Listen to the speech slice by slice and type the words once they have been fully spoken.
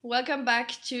Welcome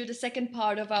back to the second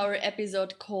part of our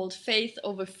episode called Faith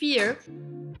Over Fear.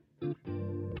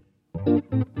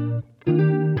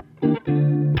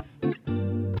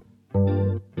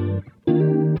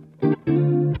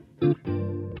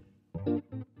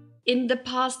 In the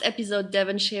past episode,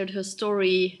 Devon shared her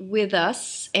story with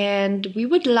us, and we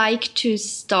would like to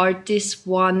start this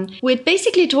one with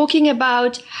basically talking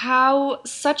about how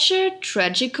such a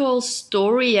tragical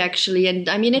story actually, and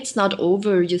I mean, it's not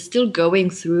over. You're still going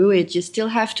through it. You still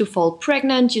have to fall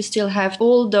pregnant. You still have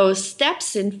all those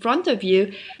steps in front of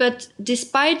you. But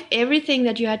despite everything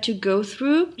that you had to go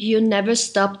through, you never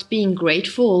stopped being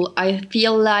grateful. I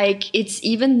feel like it's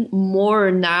even more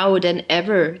now than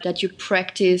ever that you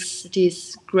practice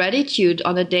this gratitude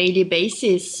on a daily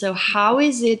basis. So how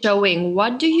is it going?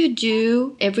 What do you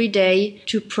do every day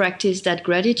to practice that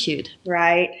gratitude?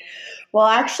 Right. Well,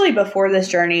 actually, before this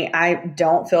journey, I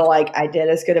don't feel like I did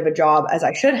as good of a job as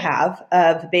I should have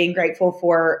of being grateful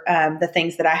for the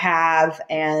things that I have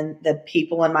and the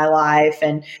people in my life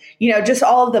and, just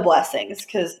all of the blessings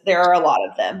because there are a lot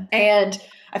of them. And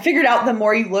I figured out the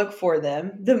more you look for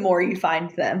them, the more you find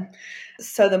them.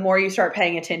 So the more you start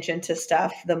paying attention to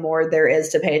stuff, the more there is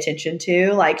to pay attention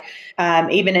to,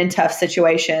 even in tough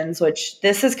situations, which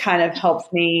this has kind of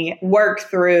helped me work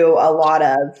through a lot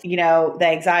of, the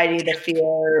anxiety, the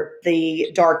fear,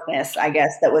 the darkness, I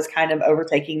guess, that was kind of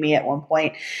overtaking me at one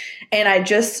point. And I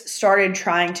just started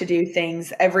trying to do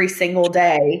things every single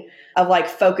day of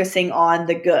focusing on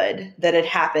the good that had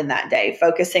happened that day,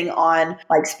 focusing on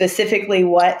specifically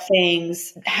what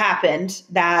things happened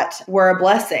that were a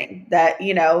blessing that,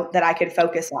 that I could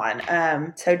focus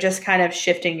on. So just kind of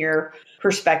shifting your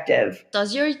perspective.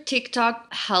 Does your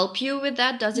TikTok help you with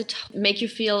that? Does it make you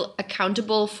feel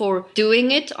accountable for doing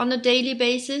it on a daily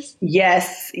basis?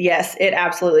 Yes, it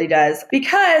absolutely does.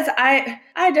 Because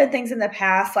I did things in the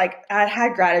past, like I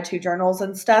had gratitude journals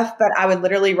and stuff, but I would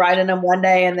literally write in them one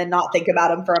day and then not think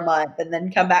about them for a month and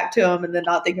then come back to them and then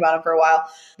not think about them for a while.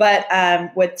 But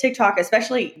with TikTok,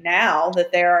 especially now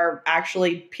that there are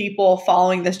actually people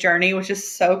following this journey, which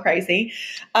is so crazy.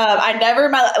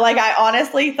 I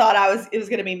honestly thought it was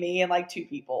going to be me and two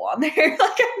people on there.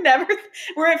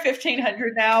 We're at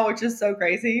 1,500 now, which is so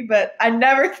crazy, but I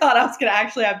never thought I was going to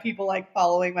actually have people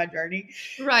following my journey.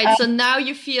 Right. So now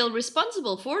you feel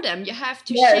responsible for them. You have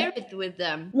to share it with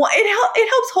them. Well, it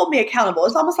helps hold me accountable.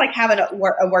 It's almost like having a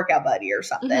workout buddy or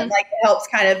something. Mm-hmm. It helps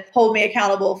kind of hold me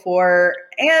accountable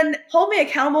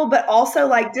but also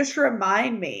just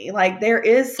remind me there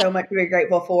is so much to be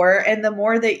grateful for. And the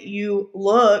more that you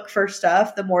look for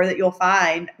stuff, the more that you'll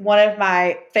find. One of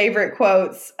my favorite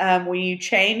quotes, when you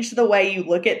change the way you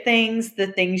look at things, the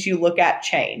things you look at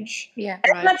change. Yeah.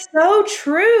 And right. That's so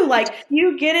true.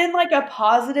 You get in a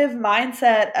positive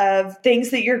mindset of things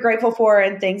that you're grateful for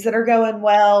and things that are going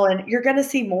well, and you're going to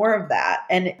see more of that.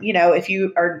 And, if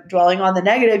you are dwelling on the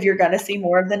negative, you're going to see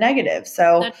more of the negative.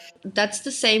 So that's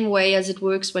the same way as it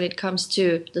works when it comes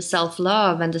to the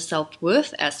self-love and the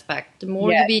self-worth aspect. The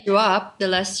more you beat you up, the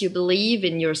less you believe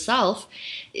in yourself.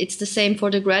 It's the same for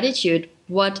the gratitude.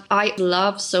 What I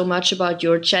love so much about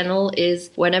your channel is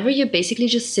whenever you're basically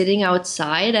just sitting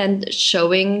outside and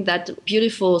showing that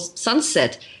beautiful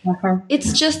sunset,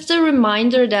 it's just a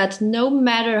reminder that no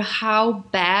matter how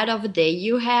bad of a day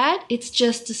you had, it's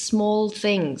just the small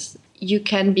things you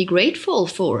can be grateful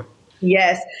for.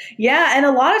 Yes. Yeah. And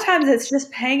a lot of times it's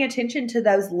just paying attention to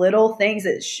those little things.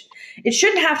 It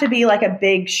shouldn't have to be a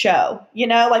big show,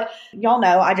 y'all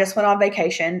know I just went on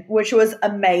vacation, which was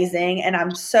amazing. And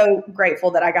I'm so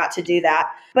grateful that I got to do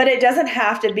that. But it doesn't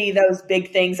have to be those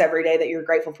big things every day that you're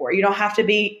grateful for. You don't have to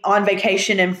be on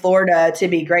vacation in Florida to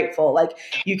be grateful.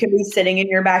 You can be sitting in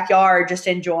your backyard, just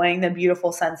enjoying the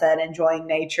beautiful sunset, enjoying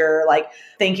nature,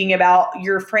 thinking about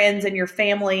your friends and your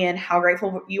family and how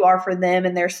grateful you are for them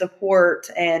and their support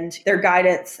and their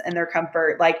guidance and their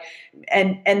comfort.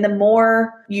 And the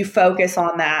more you focus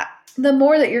on that, the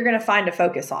more that you're going to find to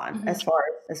focus on as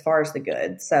far as the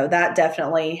good. So that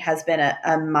definitely has been a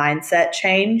mindset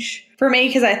change for me,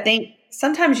 because I think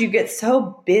sometimes you get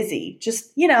so busy,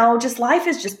 just life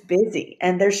is just busy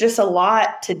and there's just a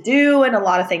lot to do and a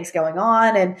lot of things going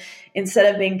on. And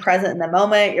instead of being present in the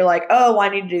moment, you're like, oh, I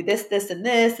need to do this, this, and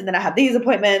this. And then I have these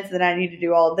appointments and then I need to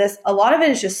do all of this. A lot of it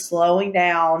is just slowing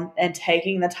down and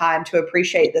taking the time to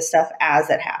appreciate the stuff as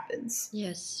it happens.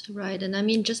 Yes, right. And I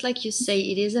mean, just like you say,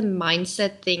 it is a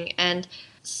mindset thing. And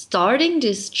starting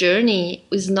this journey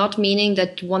is not meaning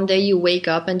that one day you wake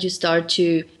up and you start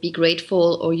to be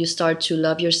grateful, or you start to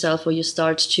love yourself, or you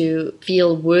start to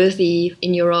feel worthy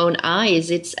in your own eyes.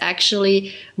 It's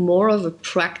actually more of a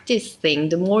practice thing.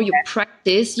 The more you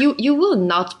practice, you will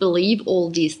not believe all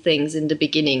these things in the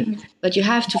beginning, but you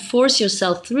have to force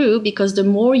yourself through, because the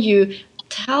more you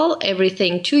tell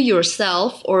everything to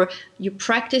yourself, or you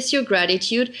practice your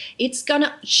gratitude, it's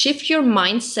gonna shift your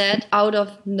mindset out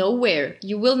of nowhere.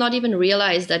 You will not even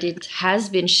realize that it has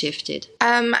been shifted.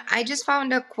 I just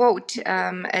found a quote.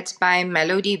 It's by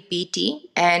Melody Beattie,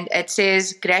 and it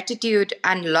says, "Gratitude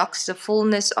unlocks the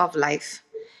fullness of life.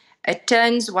 It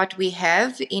turns what we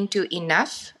have into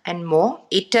enough and more.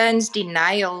 It turns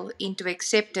denial into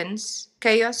acceptance,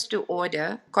 chaos to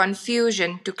order,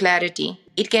 confusion to clarity.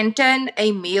 It can turn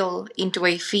a meal into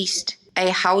a feast, a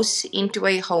house into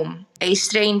a home, a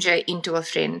stranger into a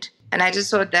friend." And I just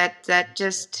thought that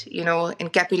just,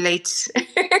 encapsulates.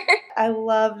 I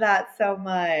love that so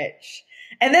much.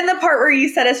 And then the part where you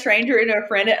said a stranger into a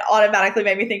friend, it automatically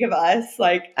made me think of us.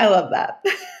 Like, I love that.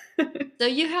 So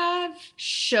you have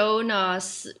shown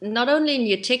us, not only in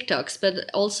your TikToks, but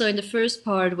also in the first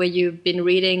part where you've been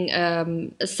reading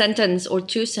a sentence or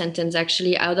two sentences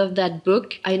actually out of that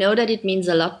book. I know that it means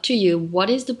a lot to you. What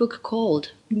is the book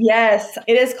called? Yes,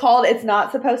 it is called It's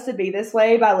Not Supposed to Be This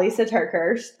Way by Lisa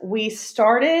TerKeurst. We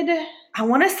started, I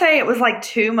want to say it was like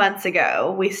 2 months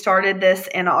ago. We started this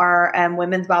in our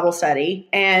women's Bible study.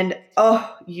 And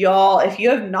oh, y'all, if you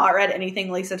have not read anything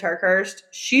Lisa TerKeurst,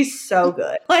 she's so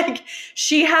good. Like,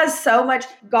 she has so much,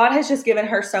 God has just given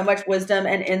her so much wisdom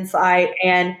and insight.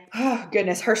 And oh,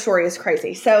 goodness, her story is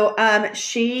crazy. So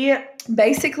she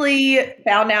basically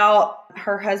found out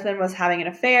her husband was having an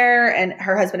affair, and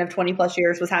her husband of 20 plus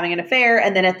years was having an affair.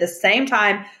 And then at the same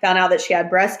time found out that she had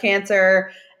breast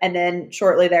cancer. And then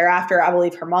shortly thereafter, I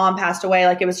believe her mom passed away.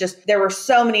 Like, it was just, there were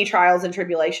so many trials and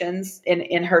tribulations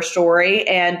in her story.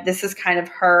 And this is kind of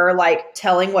her like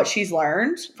telling what she's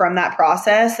learned from that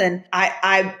process. And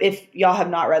I if y'all have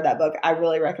not read that book, I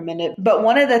really recommend it. But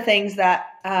one of the things that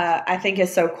I think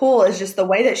is so cool is just the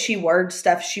way that she words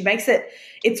stuff. She makes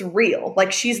it's real.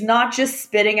 Like, she's not just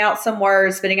spitting out some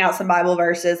words, spitting out some Bible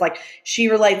verses. Like, she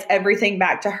relates everything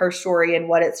back to her story and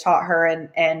what it's taught her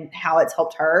and how it's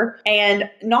helped her.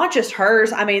 And not just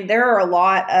hers. I mean, there are a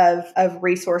lot of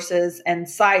resources and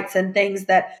sites and things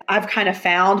that I've kind of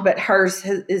found, but hers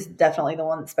is definitely the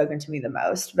one that's spoken to me the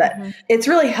most. But it's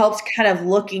really helped kind of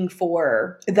looking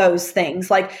for those things,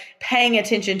 like paying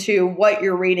attention to what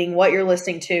you're reading, what you're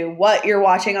listening to, what you're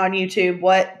watching on YouTube,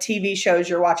 what TV shows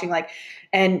you're watching, like,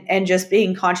 and just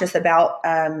being conscious about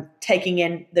taking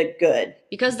in the good.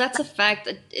 Because that's a fact,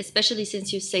 especially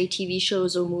since you say TV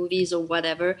shows or movies or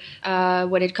whatever,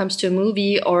 when it comes to a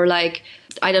movie or like,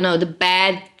 I don't know, the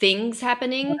bad things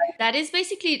happening, that is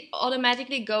basically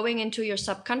automatically going into your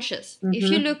subconscious. If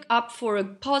you look up for a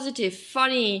positive,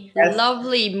 funny,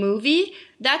 lovely movie,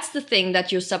 that's the thing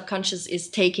that your subconscious is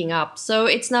taking up. So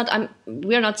it's not,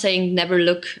 we're not saying never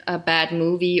look a bad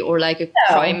movie or like a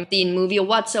crime scene movie or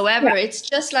whatsoever. Yeah. It's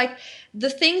just like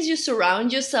the things you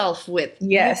surround yourself with.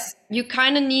 Yes. You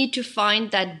kind of need to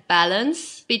find that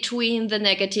balance between the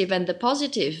negative and the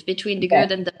positive, between the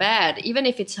good and the bad, even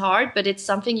if it's hard, but it's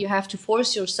something you have to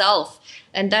force yourself.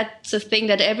 And that's a thing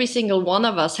that every single one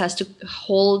of us has to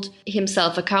hold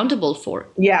himself accountable for.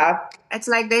 Yeah. It's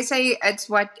like they say, it's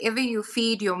whatever you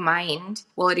feed your mind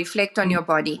will reflect on your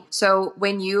body. So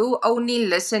when you only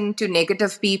listen to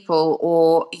negative people,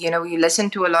 or, you listen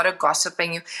to a lot of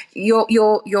gossiping,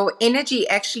 your energy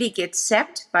actually gets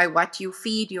sapped by what you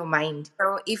feed your mind.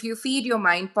 So if you feed your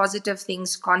mind positive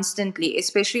things constantly,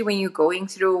 especially when you're going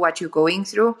through what you're going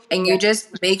through, and you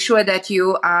just make sure that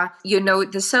you are,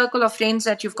 the circle of friends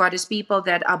that you've got is people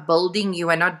that are building you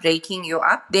and not breaking you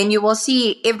up, then you will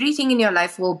see everything in your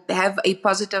life will have a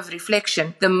positive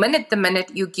reflection. The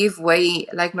minute you give way,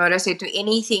 like Nora said, to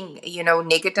anything,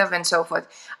 negative and so forth,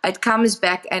 it comes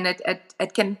back and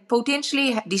it can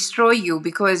potentially destroy you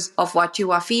because of what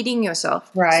you are feeding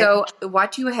yourself. Right. So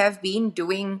what you have been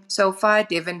doing so far,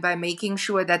 Devin, by making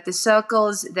sure that the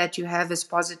circles that you have is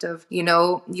positive,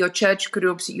 your church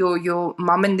groups, your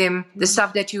mom and them, the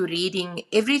stuff that you're reading,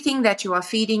 everything that you are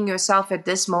feeding yourself at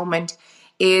this moment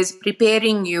is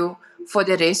preparing you for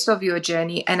the rest of your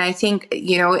journey. And I think,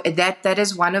 that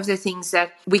is one of the things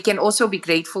that we can also be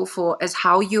grateful for, is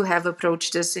how you have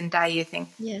approached this entire thing.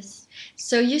 Yes.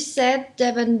 So you said,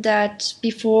 Devin, that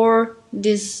before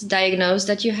this diagnosis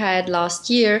that you had last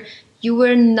year, you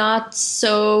were not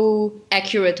so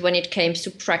accurate when it came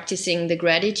to practicing the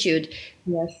gratitude.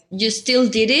 Yes. You still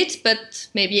did it, but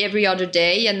maybe every other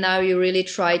day. And now you really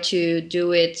try to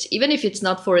do it, even if it's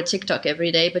not for a TikTok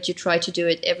every day, but you try to do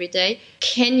it every day.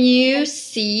 Can you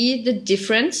see the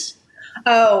difference?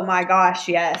 Oh my gosh,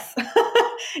 yes.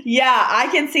 Yeah, I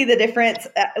can see the difference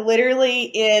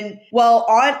literally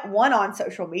on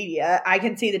social media. I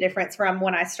can see the difference from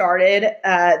when I started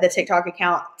the TikTok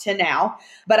account to now,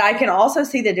 but I can also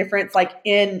see the difference like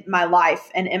in my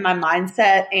life and in my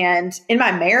mindset and in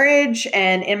my marriage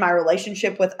and in my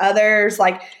relationship with others.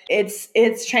 Like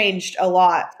it's changed a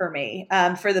lot for me,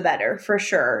 for the better, for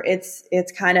sure.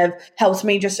 It's kind of helped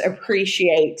me just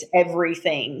appreciate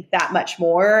everything that much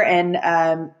more and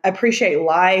appreciate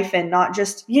life and not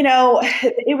just,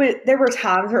 there were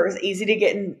times where it was easy to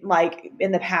get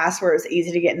in the past where it was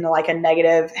easy to get into like a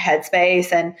negative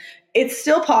headspace, and it's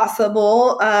still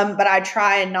possible. But I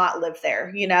try and not live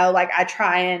there, like I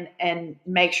try and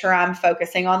make sure I'm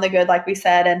focusing on the good, like we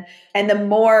said. And the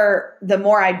more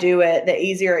I do it, the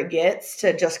easier it gets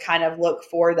to just kind of look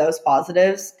for those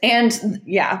positives. And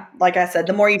yeah, like I said,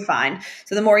 the more you find,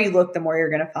 so the more you look, the more you're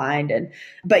going to find.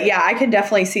 But yeah, I can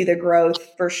definitely see the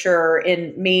growth for sure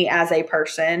in me as a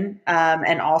person,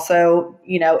 and also,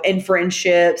 in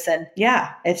friendships. And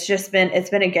yeah, it's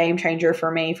been a game changer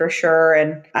for me for sure.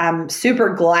 And I'm super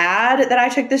glad that I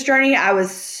took this journey. I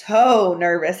was so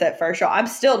nervous at first. I'm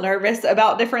still nervous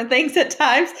about different things at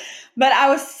times, but I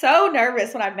was so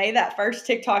nervous when I made that first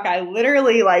TikTok. I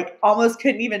literally almost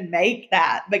couldn't even make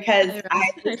that because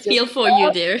I feel for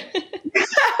you there.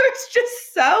 I was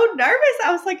just so nervous.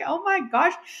 I was like, oh my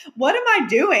gosh, what am I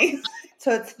doing?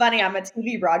 So it's funny, I'm a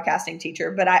TV broadcasting teacher,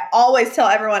 but I always tell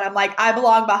everyone, I'm like, I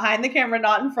belong behind the camera,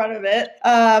 not in front of it.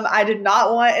 I did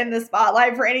not want in the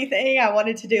spotlight for anything. I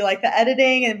wanted to do like the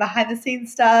editing and behind the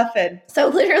scenes stuff. And so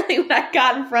literally when I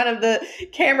got in front of the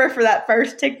camera for that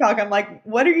first TikTok, I'm like,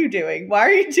 what are you doing? Why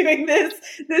are you doing this?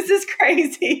 This is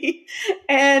crazy.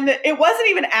 And it wasn't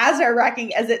even as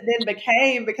nerve-wracking as it then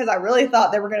became, because I really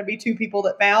thought there were going to be 2 people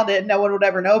that found it. No one would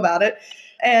ever know about it.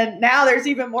 And now there's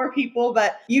even more people,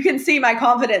 but you can see my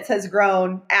confidence has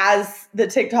grown as the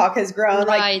TikTok has grown.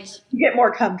 Right. Like, you get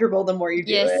more comfortable the more you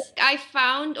do it.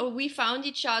 We found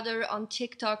each other on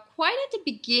TikTok quite at the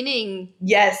beginning.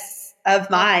 Yes,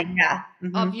 of mine, yeah.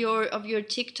 Mm-hmm. Of your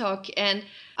TikTok. And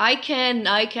I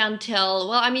can tell,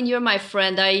 well, I mean, you're my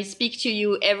friend. I speak to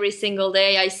you every single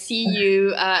day. I see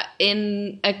you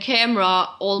in a camera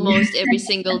almost every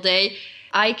single day.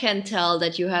 I can tell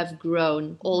that you have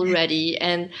grown already,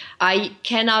 and I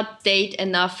cannot state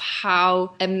enough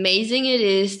how amazing it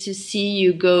is to see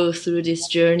you go through this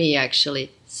journey,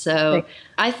 actually. So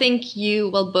I think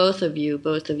both of you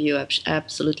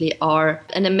absolutely are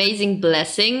an amazing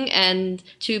blessing, and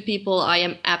 2 people I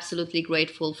am absolutely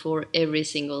grateful for every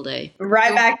single day.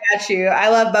 Right back at you. I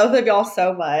love both of y'all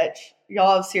so much.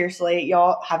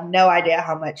 Y'all have no idea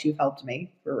how much you've helped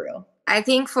me, for real. I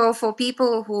think for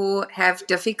people who have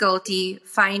difficulty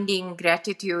finding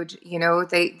gratitude,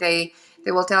 they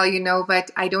will tell you, no,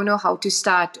 but I don't know how to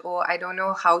start, or I don't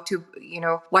know how to,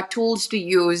 what tools to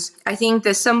use. I think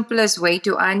the simplest way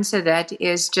to answer that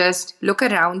is just look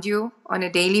around you on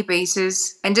a daily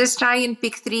basis and just try and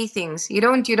pick 3 things. You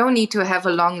don't need to have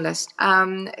a long list.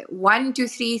 1 to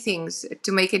 3 things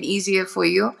to make it easier for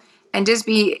you. And just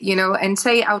be, and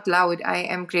say out loud, I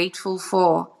am grateful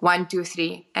for 1, 2,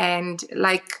 3. And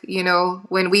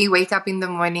when we wake up in the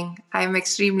morning, I'm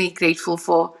extremely grateful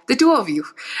for the 2 of you.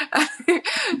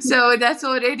 So that's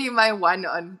already my 1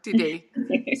 on today.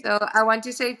 So I want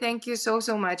to say thank you so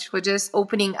much for just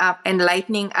opening up,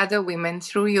 enlightening other women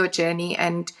through your journey,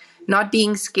 and not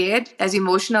being scared, as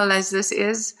emotional as this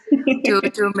is,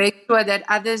 to make sure that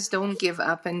others don't give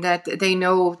up, and that they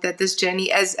know that this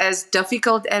journey, as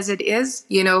difficult as it is,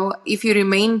 if you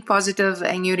remain positive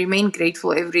and you remain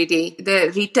grateful every day,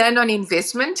 the return on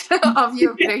investment of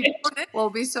your gratefulness will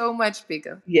be so much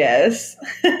bigger. Yes.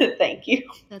 Thank you.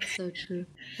 That's so true.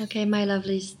 Okay, my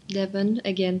lovely Devon,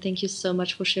 again, thank you so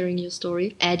much for sharing your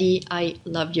story. Addie, I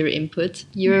loved your input.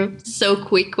 You're so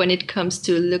quick when it comes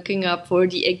to looking up for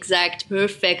the exact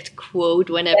perfect quote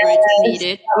whenever it's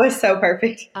needed. That was so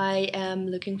perfect. I am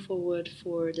looking forward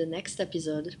for the next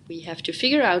episode. We have to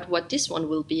figure out what this one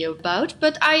will be about,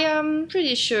 but I am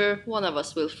pretty sure one of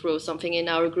us will throw something in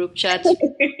our group chat,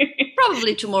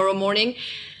 probably tomorrow morning.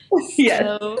 Yes.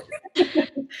 So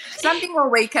Something will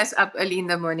wake us up early in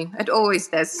the morning. It always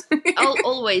does.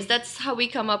 Always. That's how we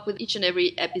come up with each and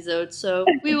every episode. So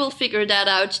we will figure that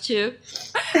out too.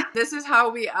 This is how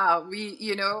we are. We,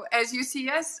 as you see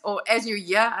us, or as you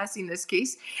hear us in this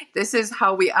case, this is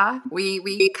how we are.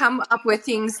 We come up with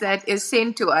things that is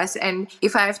sent to us. And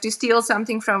if I have to steal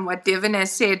something from what Devin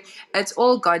has said, it's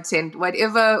all God sent.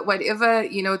 Whatever,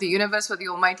 the universe or the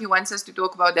Almighty wants us to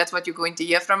talk about, that's what you're going to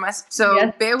hear from us. So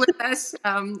Yes. bear with us.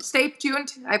 Stay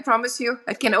tuned. I promise you,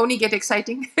 it can only get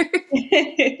exciting.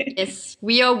 Yes,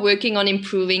 we are working on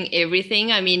improving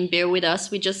everything. I mean, bear with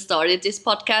us. We just started this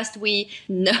podcast. We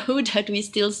know that we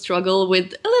still struggle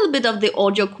with a little bit of the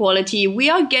audio quality. We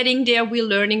are getting there. We're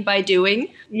learning by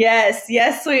doing. Yes,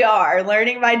 we are.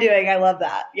 Learning by doing. I love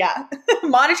that. Yeah.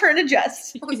 Monitor and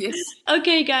adjust. Oh, yes.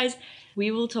 Okay, guys,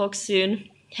 we will talk soon.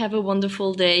 Have a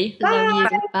wonderful day. Bye.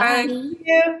 Love you. Bye. Thank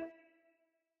you.